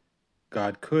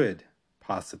God could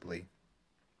possibly,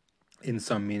 in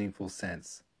some meaningful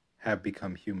sense, have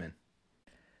become human.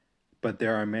 But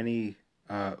there are many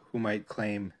who might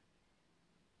claim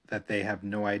that they have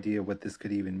no idea what this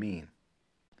could even mean.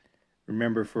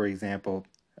 Remember, for example,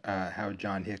 how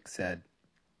John Hick said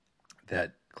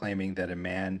that claiming that a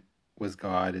man was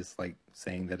God is like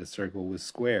saying that a circle was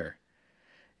square.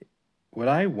 What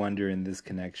I wonder in this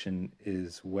connection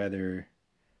is whether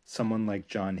someone like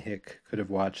John Hick could have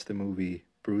watched the movie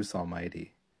Bruce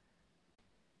Almighty,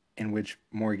 in which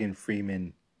Morgan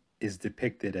Freeman is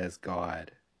depicted as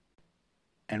God,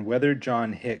 and whether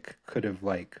John Hick could have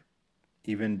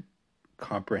even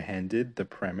comprehended the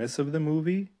premise of the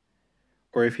movie,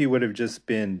 or if he would have just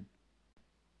been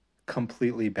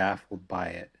completely baffled by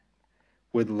it.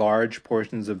 Would large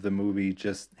portions of the movie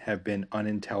just have been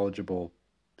unintelligible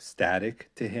static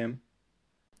to him?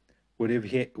 Would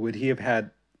he have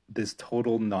had this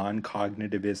total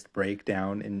non-cognitivist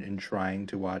breakdown in trying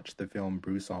to watch the film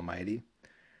Bruce Almighty?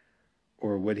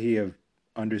 Or would he have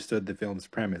understood the film's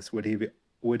premise? Would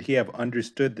he have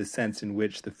understood the sense in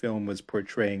which the film was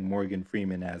portraying Morgan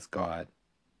Freeman as God?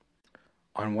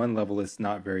 On one level, it's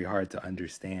not very hard to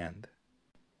understand.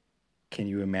 Can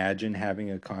you imagine having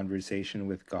a conversation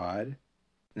with God?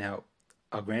 Now,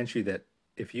 I'll grant you that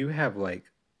if you have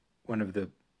one of the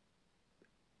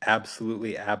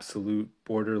absolutely absolute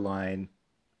borderline,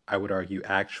 I would argue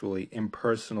actually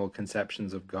impersonal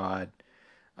conceptions of God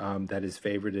that is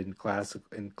favored in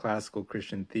classical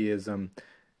Christian theism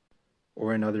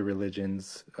or in other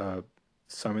religions,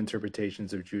 some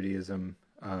interpretations of Judaism,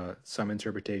 some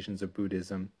interpretations of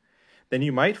Buddhism, then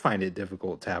you might find it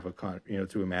difficult to have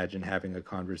to imagine having a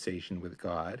conversation with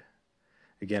God.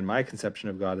 Again, my conception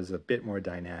of God is a bit more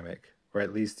dynamic, or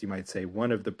at least you might say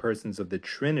one of the persons of the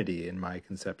Trinity in my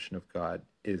conception of God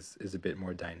is a bit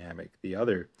more dynamic. The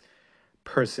other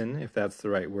person, if that's the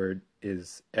right word,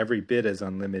 is every bit as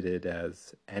unlimited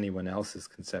as anyone else's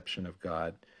conception of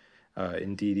God.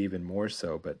 Indeed, even more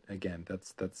so. But again,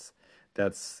 that's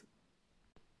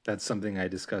something I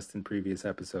discussed in previous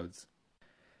episodes.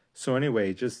 So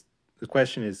anyway, just the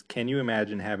question is, can you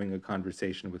imagine having a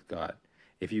conversation with God?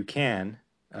 If you can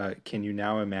you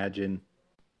now imagine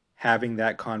having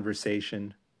that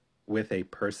conversation with a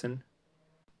person?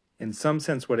 In some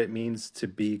sense, what it means to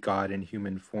be God in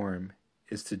human form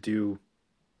is to do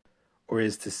or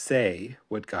is to say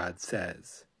what God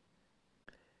says,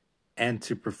 and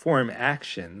to perform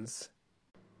actions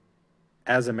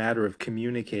as a matter of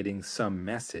communicating some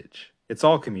message. It's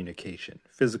all communication,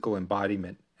 physical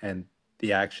embodiment, and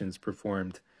the actions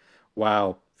performed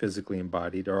while physically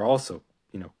embodied are also,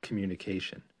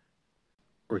 communication,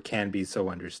 or can be so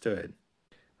understood.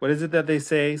 What is it that they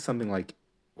say? Something like,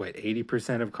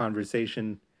 80% of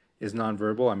conversation is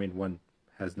nonverbal? I mean, one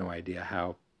has no idea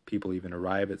how people even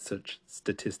arrive at such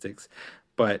statistics,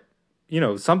 but,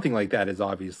 something like that is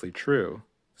obviously true.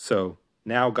 So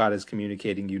now God is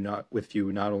communicating not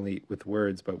only with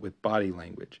words, but with body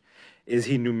language. Is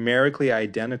he numerically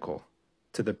identical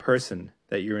to the person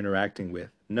that you're interacting with?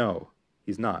 No,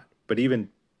 he's not. But even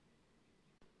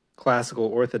classical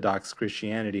Orthodox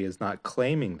Christianity is not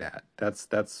claiming that.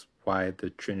 That's why the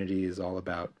Trinity is all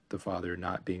about the Father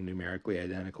not being numerically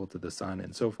identical to the Son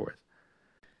and so forth.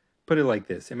 Put it like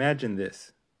this. Imagine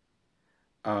this.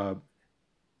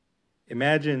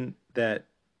 Imagine that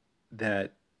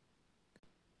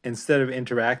instead of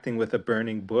interacting with a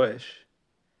burning bush,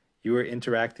 you are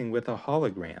interacting with a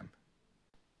hologram.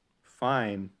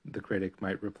 fine, the critic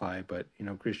might reply, but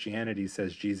Christianity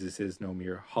says Jesus is no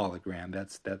mere hologram.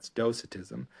 That's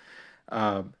Docetism.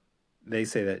 They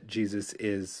say that Jesus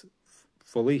is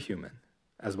fully human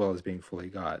as well as being fully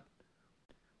God.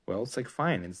 Well, it's like,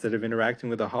 fine. Instead of interacting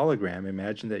with a hologram,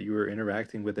 imagine that you were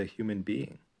interacting with a human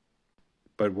being,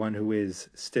 but one who is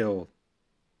still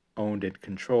owned and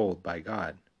controlled by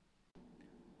God.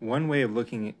 One way of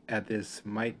looking at this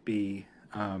might be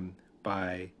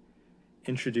by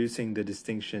introducing the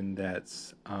distinction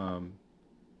that's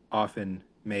often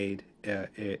made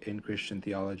in Christian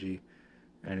theology,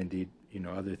 and indeed,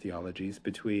 other theologies,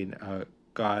 between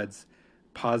God's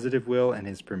positive will and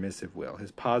his permissive will.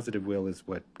 His positive will is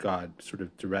what God sort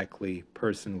of directly,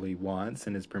 personally wants,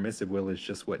 and his permissive will is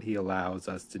just what he allows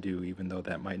us to do, even though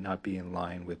that might not be in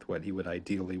line with what he would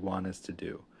ideally want us to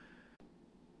do.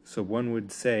 So one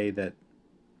might say that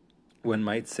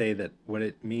what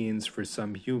it means for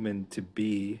some human to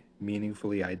be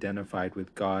meaningfully identified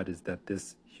with God is that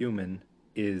this human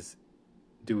is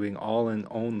doing all and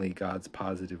only God's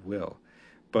positive will.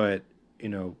 But,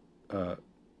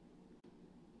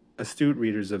 astute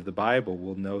readers of the Bible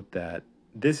will note that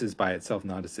this is by itself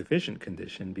not a sufficient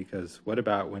condition, because what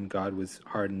about when God was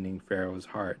hardening Pharaoh's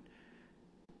heart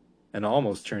and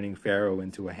almost turning Pharaoh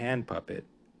into a hand puppet?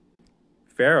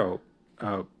 Pharaoh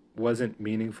wasn't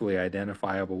meaningfully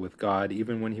identifiable with God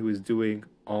even when he was doing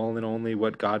all and only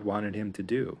what God wanted him to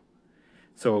do.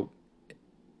 So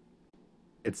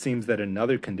it seems that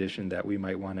another condition that we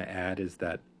might want to add is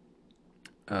that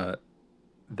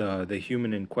the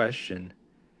human in question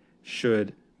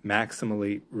should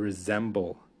maximally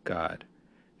resemble God,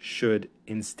 should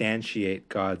instantiate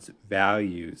God's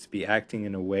values, be acting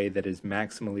in a way that is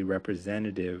maximally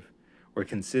representative or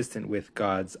consistent with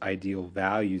God's ideal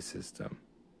value system.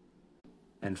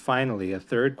 And finally, a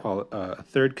third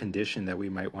condition that we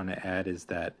might want to add is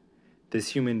that this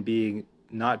human being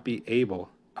not be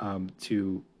able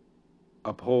to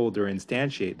uphold or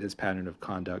instantiate this pattern of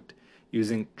conduct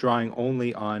drawing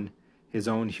only on his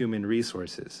own human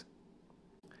resources,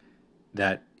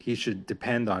 that he should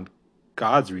depend on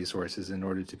God's resources in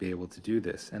order to be able to do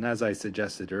this. And as I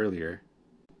suggested earlier,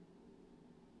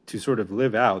 to sort of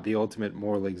live out the ultimate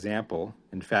moral example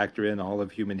and factor in all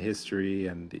of human history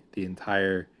and the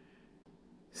entire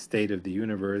state of the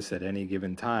universe at any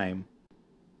given time,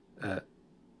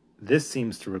 this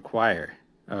seems to require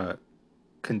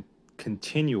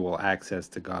continual access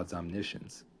to God's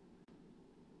omniscience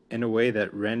in a way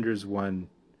that renders one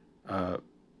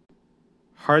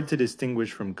hard to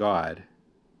distinguish from God.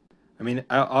 I mean,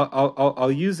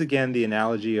 I'll use again the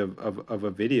analogy of a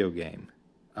video game.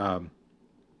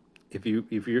 If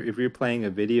you're playing a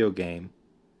video game,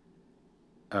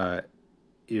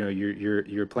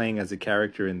 you're playing as a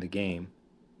character in the game.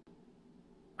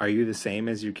 Are you the same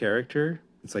as your character?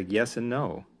 It's like yes and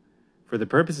no. For the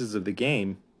purposes of the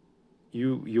game,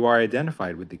 you are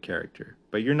identified with the character,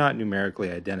 but you're not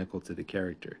numerically identical to the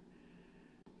character.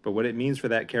 But what it means for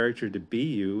that character to be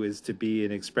you is to be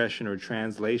an expression or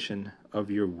translation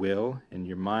of your will and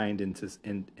your mind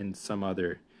in some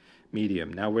other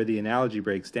medium. Now, where the analogy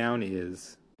breaks down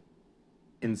is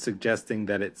in suggesting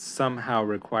that it somehow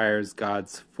requires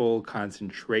God's full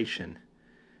concentration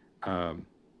to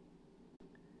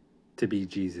be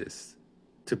Jesus,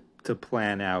 to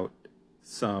plan out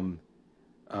some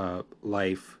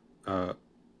life of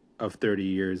 30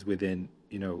 years within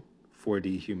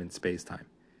 4D human space-time.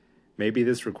 Maybe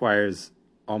this requires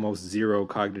almost zero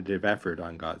cognitive effort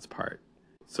on God's part.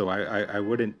 So I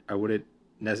wouldn't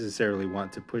necessarily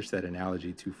want to push that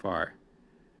analogy too far.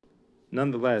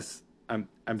 Nonetheless,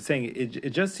 I'm saying it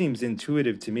just seems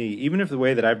intuitive to me, even if the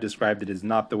way that I've described it is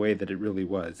not the way that it really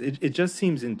was. It just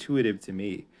seems intuitive to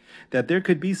me that there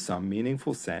could be some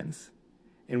meaningful sense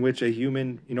in which a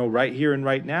human, right here and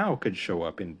right now could show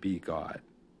up and be God.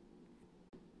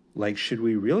 Like, should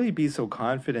we really be so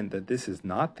confident that this is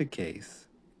not the case?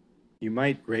 You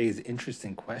might raise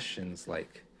interesting questions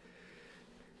like,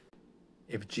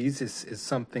 if Jesus is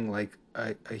something like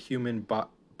a human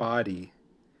body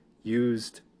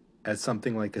used as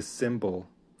something like a symbol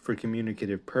for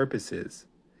communicative purposes,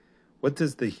 what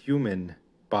does the human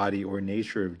body or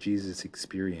nature of Jesus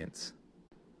experience?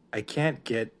 I can't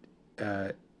get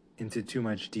into too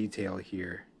much detail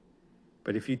here,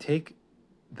 but if you take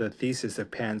the thesis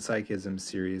of panpsychism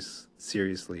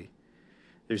seriously,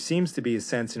 there seems to be a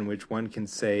sense in which one can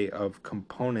say of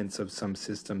components of some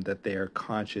system that they are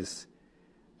conscious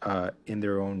in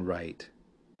their own right.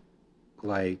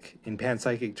 Like in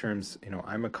panpsychic terms,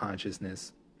 I'm a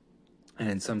consciousness, and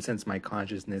in some sense my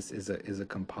consciousness is a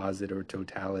composite or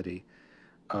totality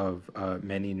of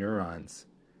many neurons.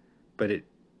 But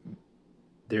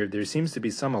there seems to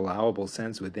be some allowable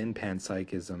sense within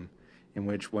panpsychism in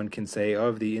which one can say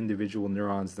of the individual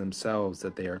neurons themselves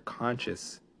that they are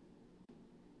conscious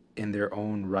in their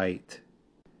own right,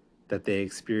 that they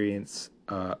experience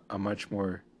a much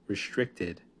more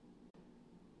restricted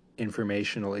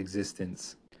informational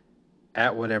existence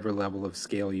at whatever level of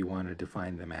scale you want to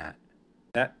define them at.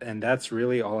 That's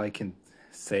really all I can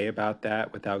say about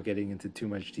that without getting into too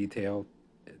much detail.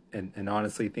 And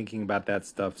honestly, thinking about that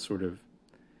stuff sort of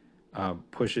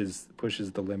pushes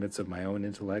the limits of my own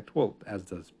intellect. Well, as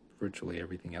does virtually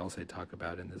everything else I talk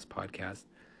about in this podcast.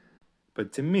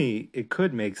 But to me, it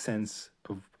could make sense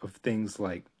of things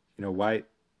like,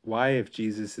 why if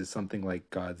Jesus is something like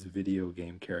God's video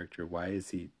game character, why is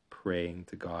he praying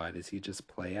to God? Is he just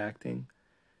play acting?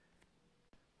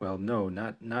 Well, no,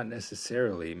 not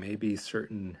necessarily. Maybe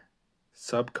certain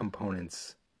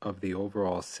subcomponents of the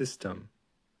overall system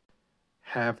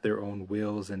have their own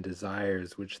wills and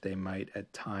desires, which they might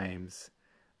at times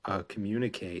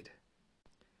communicate.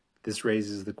 This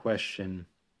raises the question,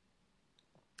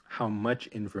 how much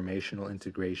informational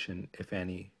integration, if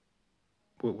any,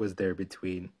 what was there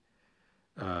between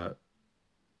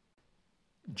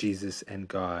Jesus and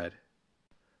God?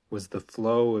 Was the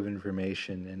flow of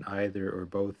information in either or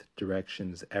both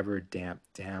directions ever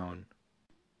damped down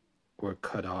or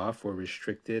cut off or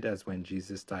restricted as when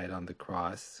Jesus died on the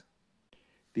cross?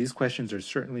 These questions are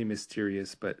certainly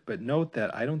mysterious, but note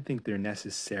that I don't think they're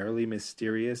necessarily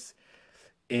mysterious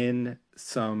in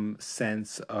some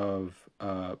sense of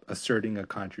asserting a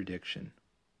contradiction.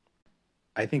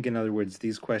 I think, in other words,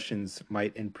 these questions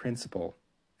might in principle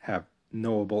have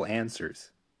knowable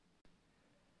answers.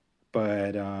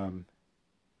 But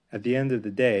at the end of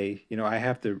the day, I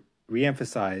have to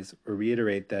reemphasize or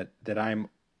reiterate that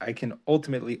I can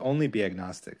ultimately only be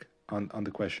agnostic on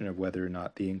the question of whether or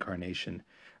not the incarnation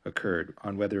occurred,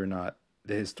 on whether or not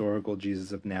the historical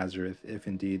Jesus of Nazareth, if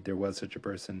indeed there was such a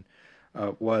person,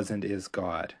 was and is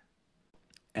God.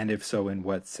 And if so, in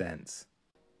what sense?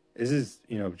 This is,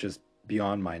 just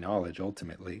beyond my knowledge,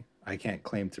 ultimately. I can't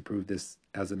claim to prove this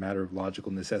as a matter of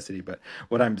logical necessity, but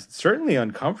what I'm certainly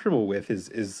uncomfortable with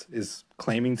is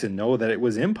claiming to know that it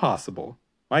was impossible.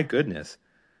 My goodness.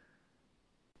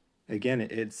 Again,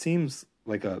 it seems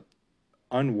like a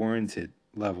unwarranted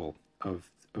level of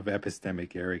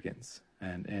epistemic arrogance,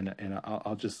 and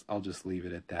I'll just leave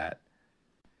it at that.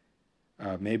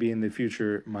 Maybe in the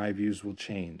future, my views will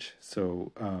change.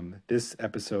 So this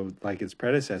episode, like its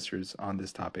predecessors on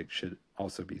this topic, should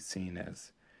also be seen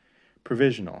as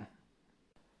provisional.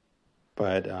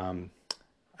 But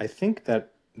I think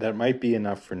that might be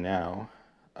enough for now.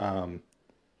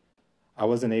 I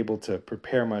wasn't able to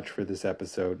prepare much for this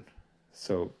episode,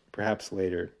 so perhaps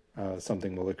later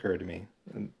something will occur to me,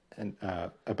 and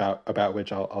about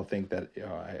which I'll think that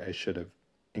I should have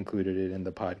included it in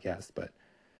the podcast, but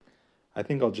I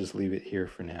think I'll just leave it here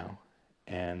for now,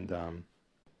 and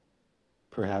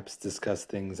perhaps discuss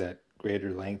things at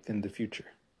greater length in the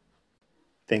future.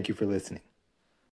 Thank you for listening.